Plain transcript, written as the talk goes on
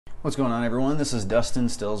What's going on, everyone? This is Dustin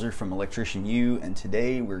Stelzer from Electrician U, and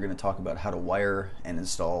today we're going to talk about how to wire and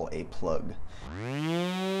install a plug.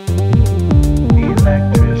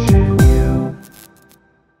 Electrician U.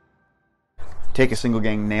 Take a single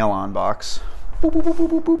gang nail-on box.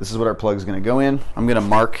 This is what our plug is going to go in. I'm going to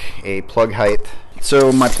mark a plug height.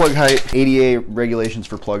 So my plug height, ADA regulations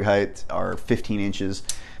for plug height are 15 inches.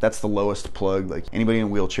 That's the lowest plug. Like, anybody in a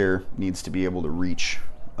wheelchair needs to be able to reach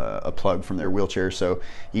a plug from their wheelchair, so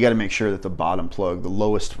you got to make sure that the bottom plug, the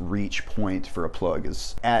lowest reach point for a plug,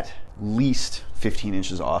 is at least 15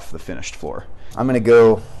 inches off the finished floor. I'm going to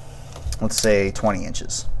go, let's say 20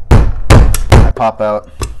 inches. I pop out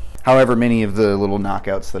however many of the little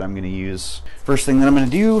knockouts that I'm going to use. First thing that I'm going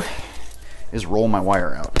to do is roll my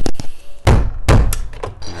wire out.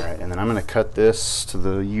 Alright, and then I'm going to cut this to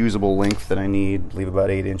the usable length that I need, leave about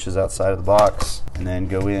 8 inches outside of the box, and then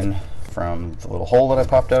go in from the little hole that I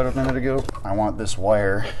popped out a minute ago. I want this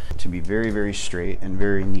wire to be very, very straight and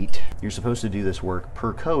very neat. You're supposed to do this work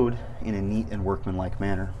per code in a neat and workmanlike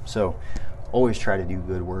manner, so always try to do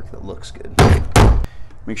good work that looks good.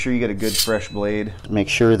 Make sure you get a good fresh blade. Make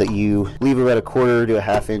sure that you leave about a quarter to a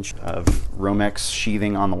half inch of Romex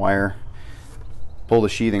sheathing on the wire. Pull the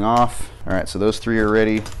sheathing off. Alright, so those three are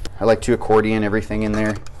ready. I like to accordion everything in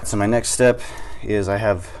there. So my next step is I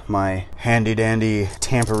have my handy dandy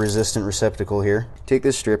tamper resistant receptacle here. Take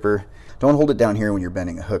this stripper, don't hold it down here when you're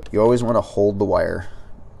bending a hook. You always want to hold the wire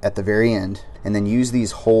at the very end and then use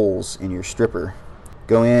these holes in your stripper.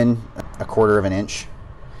 Go in a quarter of an inch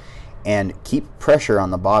and keep pressure on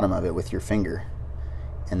the bottom of it with your finger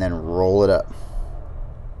and then roll it up.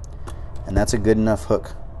 And that's a good enough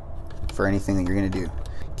hook for anything that you're going to do.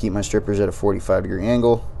 Keep my strippers at a 45-degree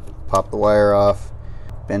angle, pop the wire off,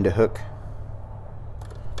 bend a hook,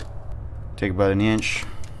 take about an inch,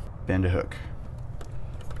 bend a hook.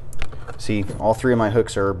 See, all three of my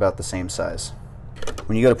hooks are about the same size.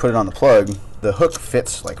 When you go to put it on the plug, the hook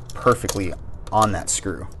fits like perfectly on that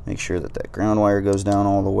screw. Make sure that that ground wire goes down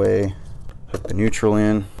all the way. Hook the neutral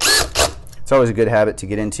in. It's always a good habit to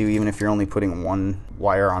get into, even if you're only putting one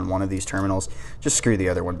wire on one of these terminals. Just screw the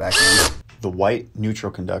other one back in. The white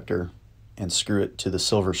neutral conductor and screw it to the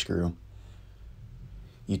silver screw.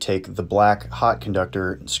 You take the black hot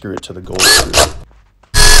conductor and screw it to the gold screw.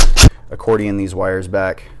 Accordion these wires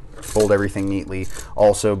back, fold everything neatly,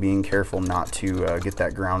 also being careful not to get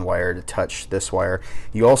that ground wire to touch this wire.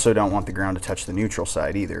 You also don't want the ground to touch the neutral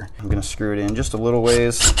side either. I'm going to screw it in just a little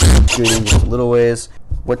ways, screw it in just a little ways.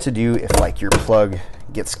 What to do if like your plug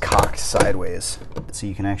gets cocked sideways, so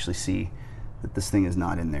you can actually see that this thing is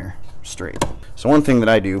not in there straight. So one thing that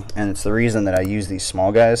I do, and it's the reason that I use these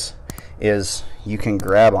small guys, is you can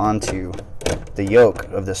grab onto the yoke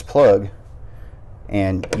of this plug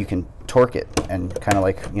and you can torque it and kind of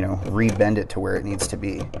like, you know, re-bend it to where it needs to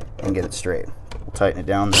be and get it straight. We'll tighten it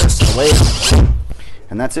down the rest of the way,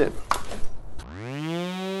 and that's it.